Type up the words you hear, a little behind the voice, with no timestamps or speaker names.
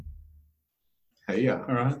Hey, yeah.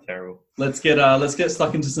 All right. Terrible. Let's get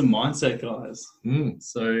stuck into some mindset, guys. Mm.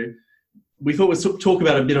 So we thought we'd talk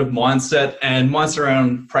about a bit of mindset and mindset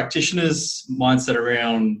around practitioners, mindset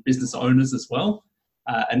around business owners as well,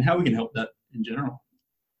 and how we can help that in general.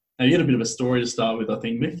 Now, you had a bit of a story to start with, I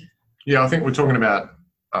think, Mick. Yeah, I think we're talking about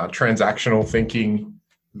transactional thinking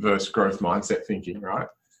versus growth mindset thinking, right?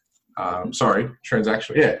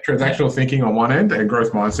 Transactional thinking on one end and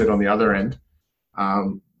growth mindset on the other end.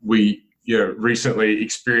 We recently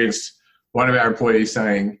experienced one of our employees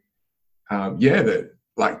saying, that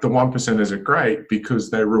like the 1%ers are great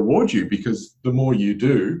because they reward you, because the more you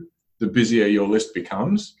do, the busier your list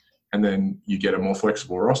becomes, and then you get a more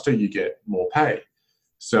flexible roster, you get more pay.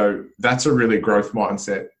 So that's a really growth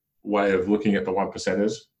mindset way of looking at the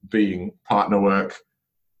 1%ers, being partner work,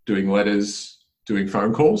 doing letters, doing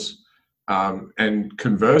phone calls. And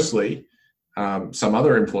conversely, some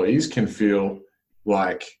other employees can feel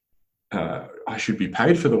like I should be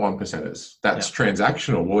paid for the 1%ers. That's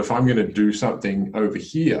transactional. Well, if I'm going to do something over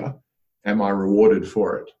here, am I rewarded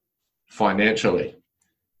for it financially?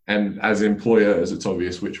 And as employers, it's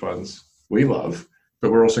obvious which ones we love,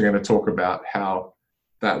 but we're also going to talk about how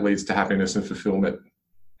that leads to happiness and fulfillment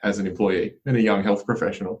as an employee and a young health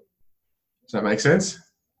professional. Does that make sense?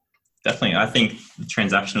 Definitely. I think the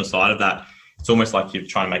transactional side of that, it's almost like you're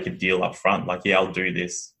trying to make a deal up front. Like, yeah, I'll do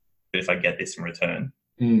this, but if I get this in return,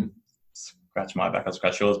 scratch my back, I'll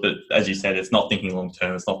scratch yours. But as you said, it's not thinking long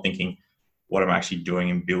term. It's not thinking what I'm actually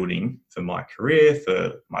doing and building for my career,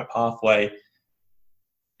 for my pathway.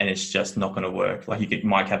 And it's just not going to work. Like, you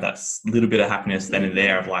might have that little bit of happiness then and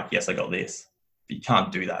there of like, yes, I got this. But you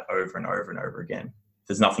can't do that over and over and over again.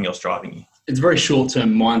 There's nothing else driving you. It's very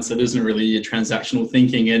short-term mindset, isn't it, really, your transactional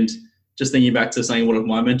thinking? And just thinking back to something one of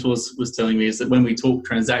my mentors was telling me is that when we talk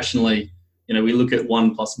transactionally, we look at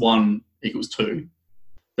 1 + 1 = 2.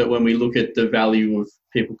 But when we look at the value of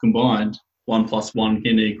people combined, 1 + 1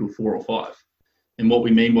 can equal 4 or 5. And what we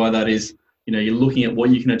mean by that is, you're looking at what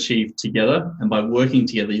you can achieve together. And by working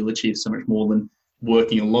together, you'll achieve so much more than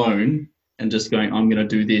working alone and just going, I'm going to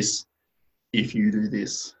do this if you do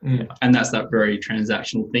this. And that's that very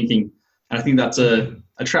transactional thinking. And I think that's a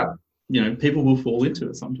trap. People will fall into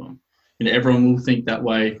it sometime. Everyone will think that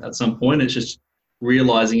way at some point. It's just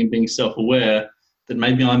realizing and being self-aware that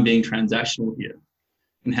maybe I'm being transactional here.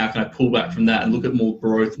 And how can I pull back from that and look at more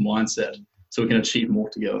growth mindset so we can achieve more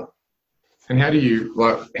together? And how do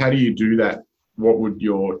you do that? What would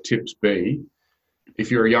your tips be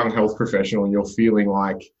if you're a young health professional and you're feeling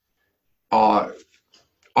like, I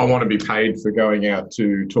want to be paid for going out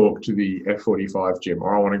to talk to the F45 gym,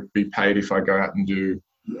 or I want to be paid if I go out and do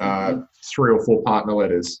 3 or 4 partner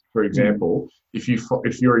letters, for example.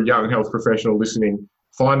 If you're a young health professional listening,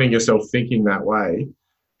 finding yourself thinking that way,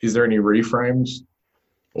 is there any reframes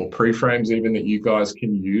or pre-frames even that you guys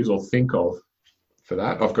can use or think of for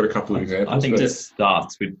that? I've got a couple of examples. I think it just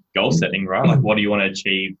starts with goal setting, right? Like, what do you want to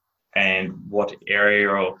achieve and what area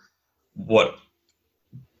or what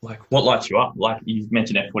lights you up? Like, you've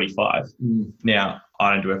mentioned F45. Now,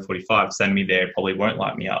 I don't do F45. Send me there, probably won't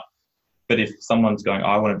light me up. But if someone's going,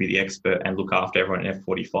 I want to be the expert and look after everyone in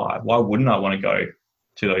F45, why wouldn't I want to go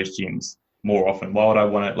to those gyms more often? Why would I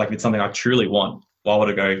want to, like, if it's something I truly want, why would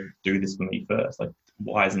I go do this for me first? Like,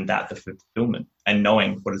 why isn't that the fulfillment and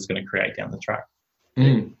knowing what it's going to create down the track?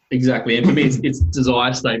 Exactly. And for me, it's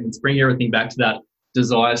desire statements. Bring everything back to that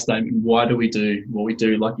desire statement. Why do we do what we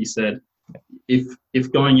do? Like you said,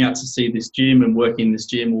 if going out to see this gym and working in this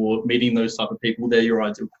gym or meeting those type of people, they're your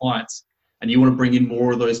ideal clients, and you want to bring in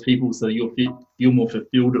more of those people so that you're more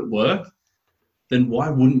fulfilled at work, then why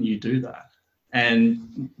wouldn't you do that?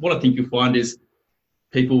 And what I think you'll find is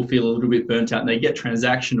people feel a little bit burnt out and they get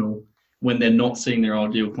transactional when they're not seeing their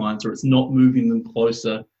ideal clients or it's not moving them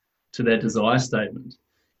closer to their desire statement.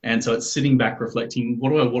 And so it's sitting back reflecting, what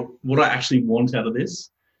do I actually want out of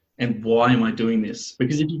this? And why am I doing this?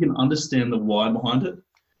 Because if you can understand the why behind it,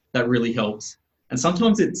 that really helps. And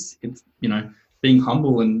sometimes it's being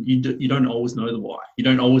humble, and you don't always know the why. You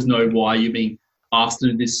don't always know why you're being asked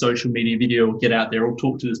to do this social media video or get out there or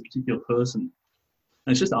talk to this particular person.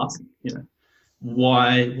 And it's just asking,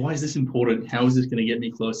 why is this important? How is this going to get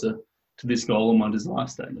me closer to this goal on my desire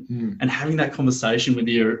statement? And having that conversation with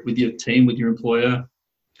your team, with your employer.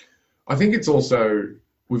 I think it's also,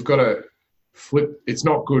 we've got to flip. It's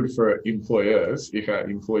not good for employers if our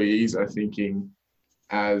employees are thinking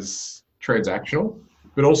as transactional,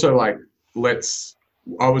 but also I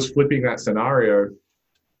was flipping that scenario.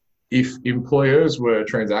 If employers were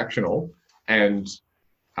transactional and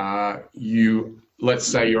let's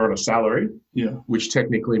say you're on a salary, which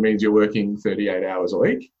technically means you're working 38 hours a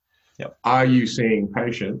week. Yep. Are you seeing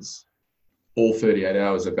patients all 38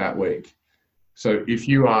 hours of that week. So if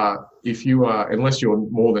you are, unless you're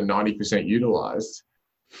more than 90% utilized,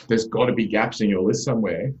 there's got to be gaps in your list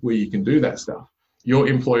somewhere where you can do that stuff. Your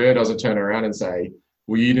employer doesn't turn around and say,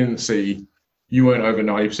 well, you weren't over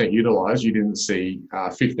 90% utilized. You didn't see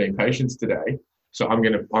 15 patients today. So I'm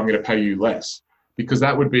going to pay you less, because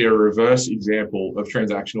that would be a reverse example of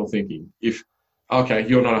transactional thinking. If, okay,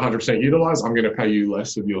 you're not 100% utilized, I'm going to pay you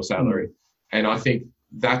less of your salary. And I think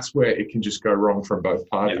that's where it can just go wrong from both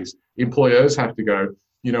parties. Yeah. Employers have to go,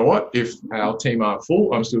 you know what, if our team aren't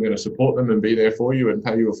full, I'm still going to support them and be there for you and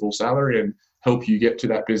pay you a full salary and help you get to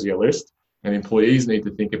that busier list. And employees need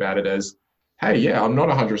to think about it as, hey, yeah, I'm not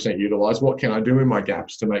 100% utilized. What can I do in my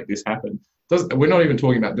gaps to make this happen? We're not even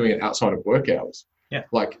talking about doing it outside of work hours. Yeah.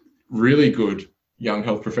 Like really good young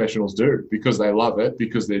health professionals do, because they love it,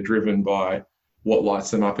 because they're driven by what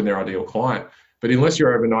lights them up in their ideal client. But unless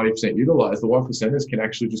you're over 90% utilized, the 1%ers can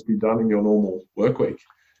actually just be done in your normal work week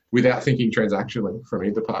without thinking transactionally from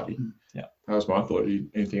either party. Yeah. That was my thought.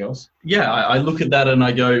 Anything else? Yeah, I look at that and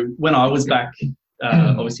I go, when I was back,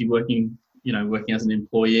 obviously working as an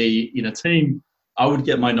employee in a team, I would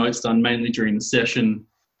get my notes done mainly during the session.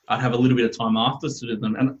 I'd have a little bit of time after to do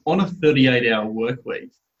them. And on a 38-hour work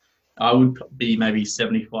week, I would be maybe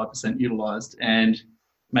 75% utilized. And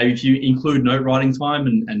maybe if you include note writing time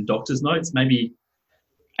and doctor's notes, maybe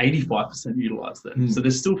 85% utilized there. So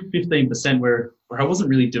there's still 15% where I wasn't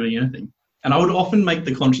really doing anything. And I would often make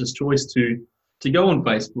the conscious choice to go on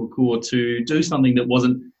Facebook or to do something that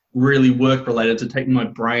wasn't really work related, to take my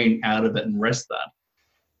brain out of it and rest that.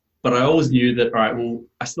 But I always knew that, all right, well,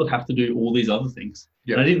 I still have to do all these other things.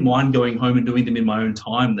 Yeah. And I didn't mind going home and doing them in my own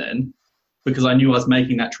time then, because I knew I was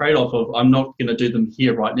making that trade-off of, I'm not going to do them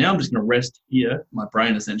here right now. I'm just going to rest here, my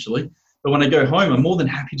brain essentially. But when I go home, I'm more than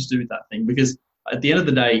happy to do that thing, because at the end of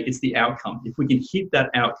the day, it's the outcome. If we can hit that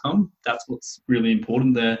outcome, that's what's really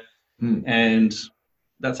important there. And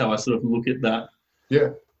that's how I sort of look at that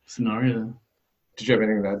scenario. Did you have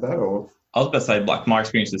anything to add that, or? I was about to say, like, my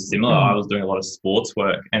experience is similar. I was doing a lot of sports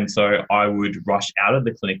work, and so I would rush out of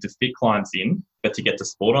the clinic to fit clients in, but to get to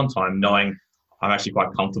sport on time, knowing I'm actually quite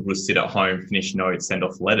comfortable to sit at home, finish notes, send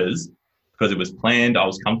off letters, because it was planned. I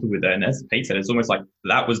was comfortable with it. And as Pete said, it's almost like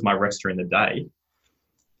that was my rest during the day.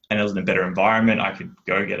 And it was in a better environment. I could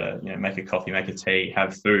go get make a coffee, make a tea,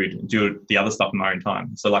 have food, and do the other stuff in my own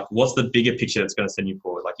time. So, like, what's the bigger picture that's going to send you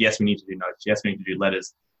forward? Like, yes, we need to do notes. Yes, we need to do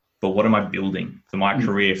letters. But what am I building for my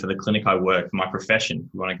career, for the clinic I work, for my profession?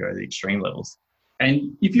 We want to go to the extreme levels.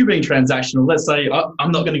 And if you're being transactional, let's say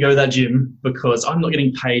I'm not going to go to that gym because I'm not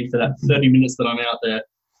getting paid for that 30 minutes that I'm out there.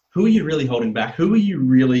 Who are you really holding back? Who are you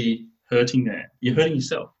really hurting there? You're hurting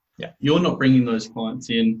yourself. Yeah. You're not bringing those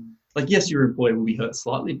clients in. Like, yes, your employer will be hurt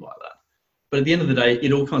slightly by that. But at the end of the day,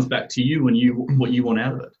 it all comes back to you and what you want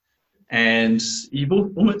out of it. And you've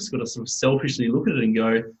almost got to sort of selfishly look at it and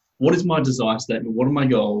go, what is my desire statement? What are my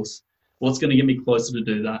goals? What's going to get me closer to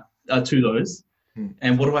do that, to those?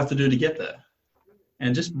 And what do I have to do to get there?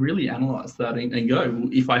 And just really analyze that and go, well,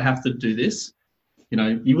 if I have to do this, you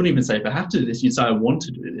wouldn't even say if I have to do this, you'd say I want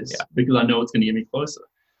to do this because I know it's going to get me closer.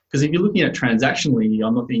 Because if you're looking at transactionally,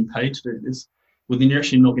 I'm not getting paid to do this, well, then you're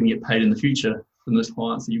actually not going to get paid in the future from those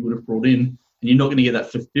clients that you would have brought in. And you're not going to get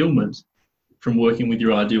that fulfillment from working with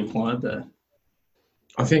your ideal client there.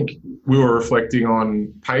 I think we were reflecting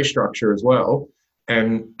on pay structure as well.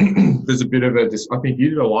 And there's a bit of I think you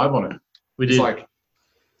did a live on it. We did. It's like,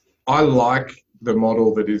 I like the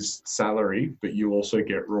model that is salary, but you also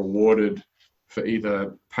get rewarded for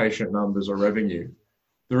either patient numbers or revenue.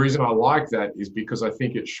 The reason I like that is because I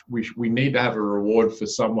think we need to have a reward for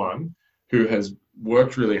someone who has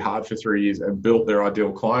worked really hard for 3 years and built their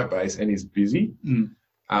ideal client base and is busy.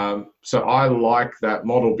 So I like that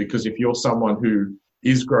model, because if you're someone who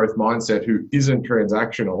is growth mindset, who isn't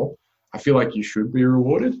transactional, I feel like you should be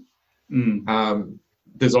rewarded.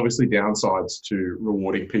 There's obviously downsides to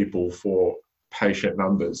rewarding people for patient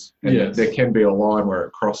numbers, and there can be a line where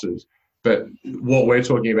it crosses. But what we're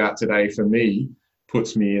talking about today, for me,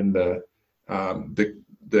 puts me in the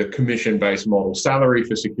commission-based model, salary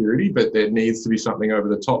for security, but there needs to be something over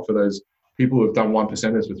the top for those people who have done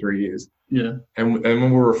 1%ers for 3 years. Yeah. And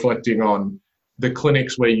when we're reflecting on the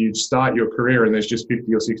clinics where you start your career and there's just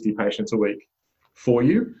 50 or 60 patients a week for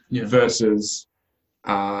you versus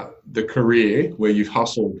the career where you've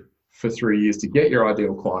hustled for 3 years to get your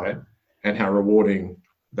ideal client, and how rewarding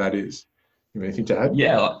that is. You have anything to add?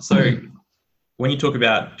 Yeah. So when you talk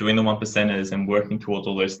about doing the 1%ers and working towards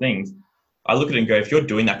all those things, I look at it and go, if you're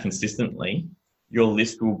doing that consistently, your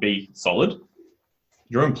list will be solid.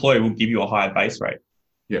 Your employer will give you a higher base rate.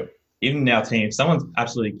 Yeah. in our team, if someone's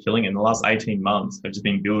absolutely killing it in the last 18 months, have just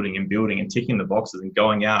been building and building and ticking the boxes and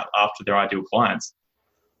going out after their ideal clients,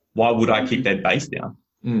 why would I keep their base down?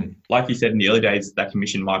 Like you said, in the early days, that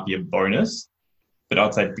commission might be a bonus, but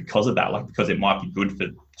I'd say because of that, like because it might be good for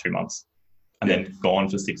 2 months and then gone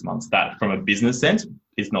for 6 months, that from a business sense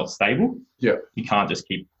is not stable. Yeah. You can't just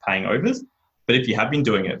keep paying overs. But if you have been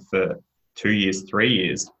doing it for 2 years, 3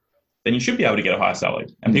 years, then you should be able to get a higher salary.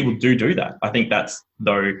 And people do that. I think that's,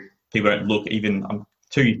 though, people don't look even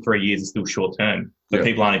 2, 3 years is still short term, but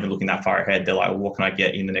people aren't even looking that far ahead. They're like, well, what can I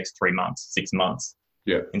get in the next 3 months, 6 months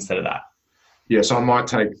instead of that? Yeah, so I might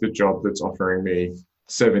take the job that's offering me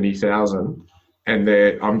 70,000 and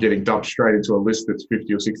I'm getting dumped straight into a list that's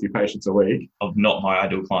 50 or 60 patients a week. Of not my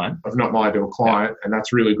ideal client. And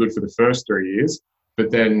that's really good for the first 3 years.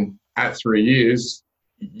 But then at 3 years,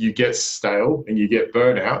 you get stale and you get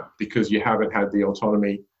burnout because you haven't had the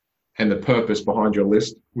autonomy and the purpose behind your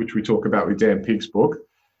list, which we talk about with Dan Pigg's book,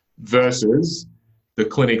 versus the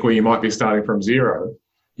clinic where you might be starting from zero.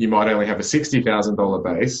 You might only have a $60,000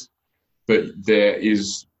 base, but there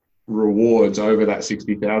is rewards over that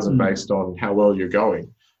 60,000 based on how well you're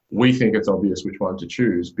going. We think it's obvious which one to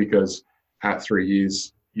choose because at 3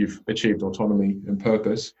 years, you've achieved autonomy and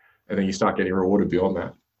purpose, and then you start getting rewarded beyond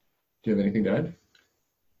that. Do you have anything to add?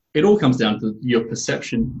 It all comes down to your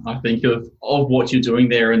perception, I think, of what you're doing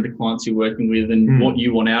there and the clients you're working with and what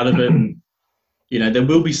you want out of it. And, you know, there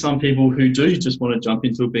will be some people who do just want to jump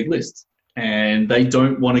into a big list and they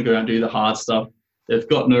don't want to go out and do the hard stuff. They've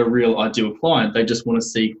got no real ideal client. They just want to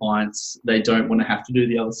see clients. They don't want to have to do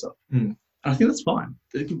the other stuff. And I think that's fine.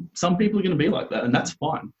 Some people are going to be like that, and that's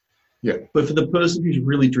fine. Yeah. But for the person who's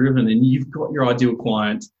really driven and you've got your ideal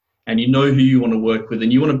client and you know who you want to work with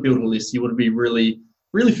and you want to build a list, you want to be really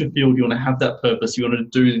fulfilled, you want to have that purpose, you want to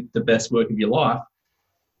do the best work of your life,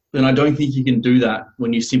 then I don't think you can do that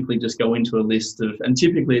when you simply just go into a list of, and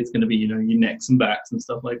typically it's going to be, you know, your necks and backs and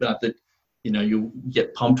stuff like that, you know, you'll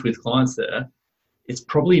get pumped with clients there. It's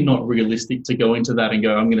probably not realistic to go into that and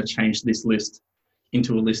go, I'm going to change this list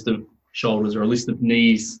into a list of shoulders or a list of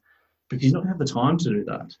knees, because you're not going to have the time to do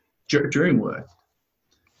that during work.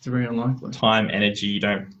 It's very unlikely. Time, energy, you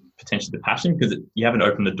don't potentially the passion because you haven't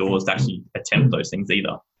opened the doors to actually attempt those things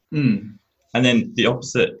either. And then the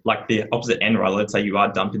opposite end, right? Let's say you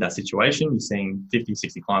are dumped in that situation, you're seeing 50,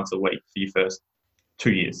 60 clients a week for your first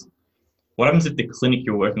 2 years. What happens if the clinic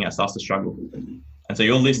you're working at starts to struggle? And so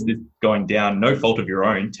your list is going down, no fault of your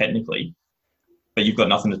own, technically, but you've got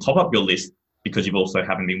nothing to top up your list because you've also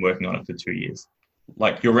haven't been working on it for 2 years.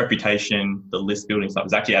 Like your reputation, the list building stuff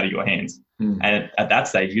is actually out of your hands. And at that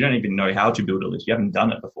stage, you don't even know how to build a list. You haven't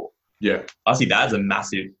done it before. Yeah. I see that as a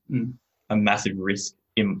massive risk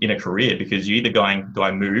in a career, because you're either going, do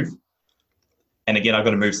I move? And again, I've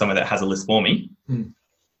got to move somewhere that has a list for me,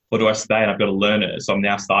 or do I stay and I've got to learn it? So I'm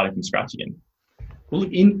now starting from scratch again. Well,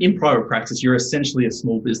 in private practice, you're essentially a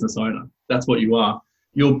small business owner. That's what you are.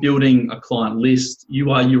 You're building a client list.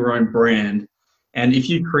 You are your own brand. And if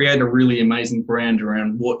you create a really amazing brand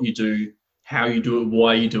around what you do, how you do it,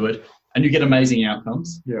 why you do it, and you get amazing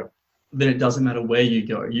outcomes, then it doesn't matter where you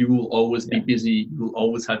go. You will always be busy. You will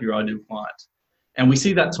always have your ideal client. And we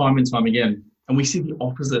see that time and time again. And we see the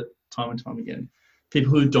opposite time and time again.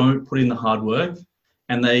 People who don't put in the hard work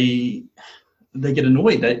and they get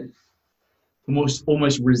annoyed. They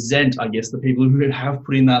almost resent, I guess, the people who have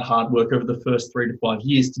put in that hard work over the first 3 to 5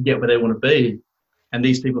 years to get where they want to be. And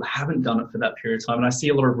these people haven't done it for that period of time. And I see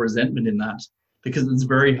a lot of resentment in that because it's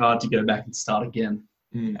very hard to go back and start again.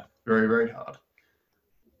 Very, very hard.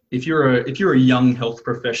 If you're a young health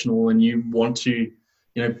professional and you want to,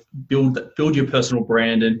 you know, build your personal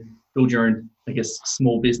brand and build your own, I guess,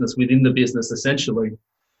 small business within the business, essentially,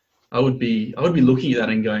 I would be looking at that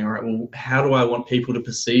and going, all right, well, how do I want people to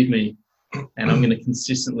perceive me? And I'm going to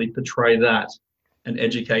consistently portray that and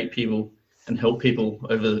educate people and help people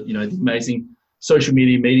over, you know, the amazing social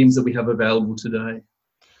media mediums that we have available today.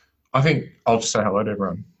 I think I'll just say hello to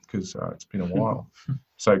everyone because it's been a while.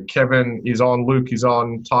 So Kevin is on, Luke is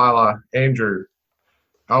on, Tyler, Andrew,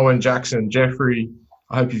 Owen, Jackson, Jeffrey.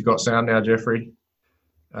 I hope you've got sound now, Jeffrey.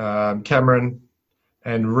 Cameron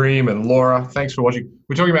and Reem and Laura. Thanks for watching.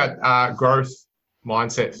 We're talking about growth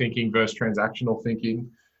mindset thinking versus transactional thinking,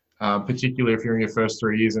 particularly if you're in your first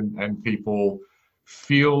 3 years and people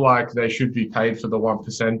feel like they should be paid for the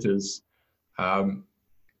 1%ers.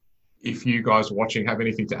 If you guys watching have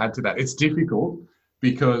anything to add to that, it's difficult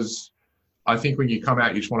because I think when you come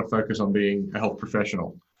out, you just want to focus on being a health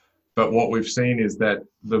professional. But what we've seen is that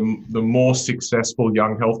the more successful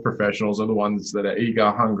young health professionals are the ones that are eager,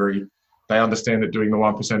 hungry. They understand that doing the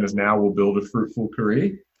 1%ers now will build a fruitful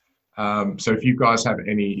career. So if you guys have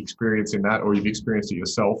any experience in that, or you've experienced it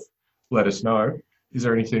yourself, let us know. Is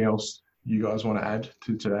there anything else you guys want to add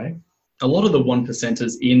to today? A lot of the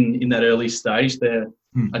 1%ers in that early stage there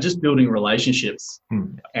are just building relationships.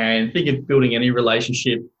 And think of building any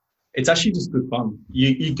relationship, it's actually just good fun.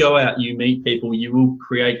 You go out, you meet people, you will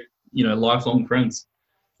create, lifelong friends.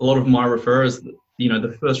 A lot of my referrers,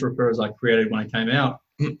 the first referrers I created when I came out,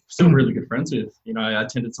 still really good friends with. I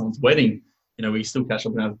attended someone's wedding. We still catch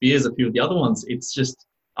up and have beers. A few of the other ones, it's just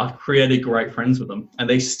I've created great friends with them, and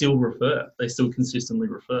they still refer. They still consistently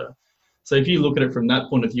refer. So if you look at it from that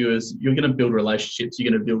point of view, as you're going to build relationships, you're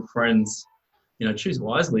going to build friends. Choose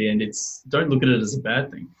wisely, and don't look at it as a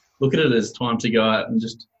bad thing. Look at it as time to go out and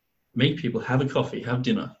just meet people, have a coffee, have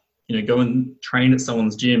dinner. Go and train at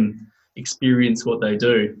someone's gym, experience what they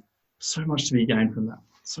do. So much to be gained from that.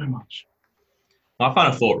 So much. My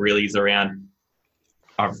final thought really is around,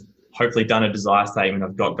 I've hopefully done a desire statement,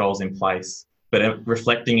 I've got goals in place, but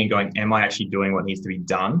reflecting and going, am I actually doing what needs to be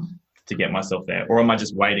done to get myself there? Or am I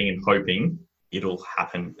just waiting and hoping it'll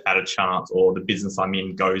happen at a chance, or the business I'm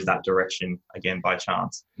in goes that direction again by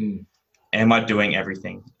chance? Am I doing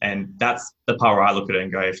everything? And that's the part where I look at it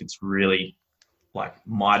and go, if it's really like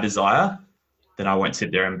my desire, then I won't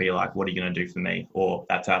sit there and be like, what are you going to do for me? Or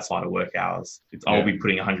that's outside of work hours. I'll be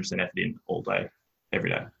putting 100% effort in all day, every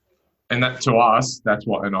day. And that, to us, that's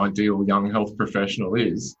what an ideal young health professional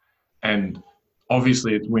is. And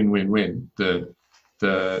obviously it's win-win-win.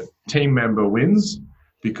 The team member wins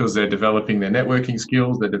because they're developing their networking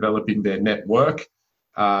skills, they're developing their network,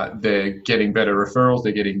 they're getting better referrals,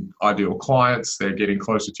 they're getting ideal clients, they're getting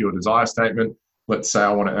closer to your desire statement. Let's say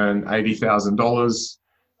I want to earn $80,000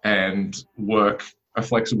 and work a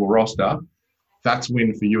flexible roster. That's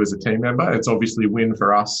win for you as a team member. It's obviously win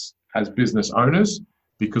for us as business owners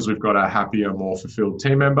because we've got a happier, more fulfilled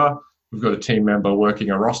team member. We've got a team member working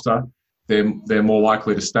a roster. They're more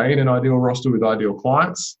likely to stay in an ideal roster with ideal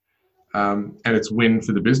clients. And it's win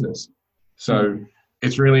for the business. So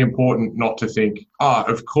it's really important not to think,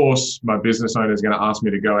 of course my business owner is going to ask me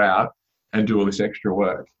to go out and do all this extra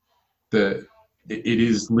work. It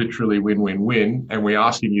is literally win-win-win, and we're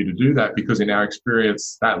asking you to do that because in our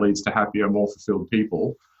experience, that leads to happier, more fulfilled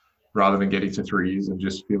people rather than getting to 3 years and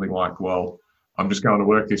just feeling like, well, I'm just going to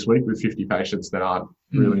work this week with 50 patients that aren't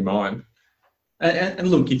really mine. And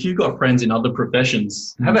look, if you've got friends in other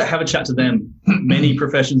professions, have a chat to them. Many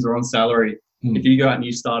professions are on salary. If you go out and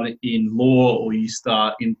you start in law, or you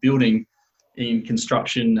start in building, in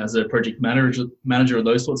construction as a project manager or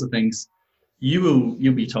those sorts of things,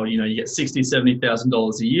 you'll be told, you get $60,000,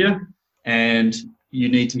 $70,000 a year, and you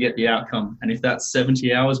need to get the outcome. And if that's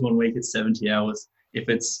 70 hours one week, it's 70 hours. If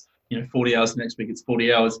it's 40 hours next week, it's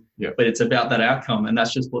 40 hours. Yep. But it's about that outcome, and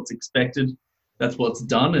that's just what's expected. That's what's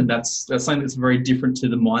done, and that's something that's very different to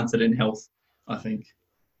the mindset in health, I think.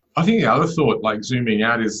 I think the other thought, like zooming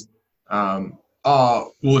out, is,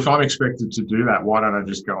 well, if I'm expected to do that, why don't I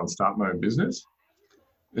just go and start my own business?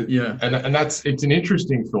 Yeah. And it's an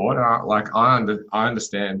interesting thought. I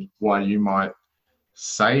understand why you might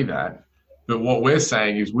say that, but what we're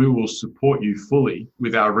saying is we will support you fully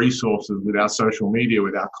with our resources, with our social media,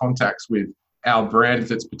 with our contacts, with our brand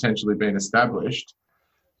that's potentially been established,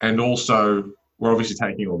 and also we're obviously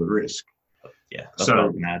taking all the risk. Yeah, that's what I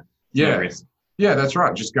was gonna add. Yeah, no risk. Yeah, that's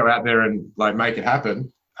right. Just go out there and make it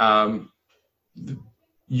happen.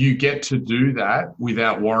 You get to do that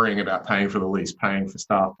without worrying about paying for the lease, paying for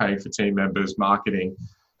staff, paying for team members, marketing.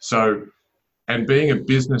 So, and being a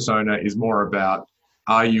business owner is more about,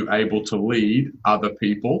 are you able to lead other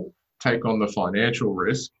people, take on the financial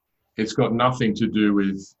risk? It's got nothing to do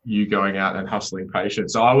with you going out and hustling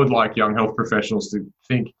patients. So I would like young health professionals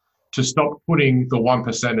to stop putting the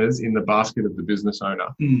 1%ers in the basket of the business owner.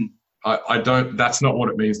 That's not what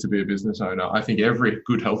it means to be a business owner. I think every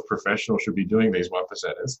good health professional should be doing these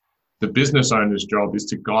 1%ers. The business owner's job is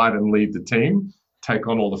to guide and lead the team, take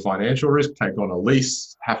on all the financial risk, take on a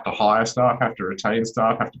lease, have to hire staff, have to retain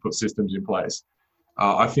staff, have to put systems in place.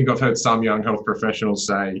 I think I've heard some young health professionals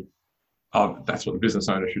say, that's what the business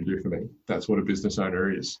owner should do for me. That's what a business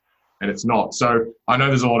owner is. And it's not. So I know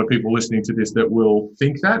there's a lot of people listening to this that will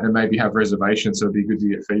think that and maybe have reservations. So it'd be good to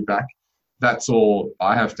get feedback. That's all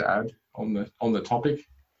I have to add on the topic.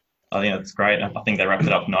 I think that's great. I think they wrapped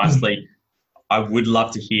it up nicely. I would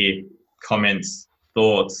love to hear comments,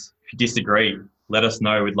 thoughts. If you disagree, let us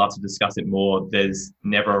know. We'd love to discuss it more. There's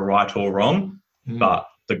never a right or wrong, but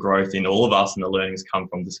the growth in all of us and the learnings come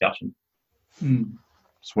from discussion.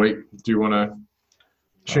 Sweet. Do you want to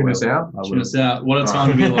tune us out? Tune us out. What a time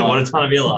to be alive. What a time to be alive.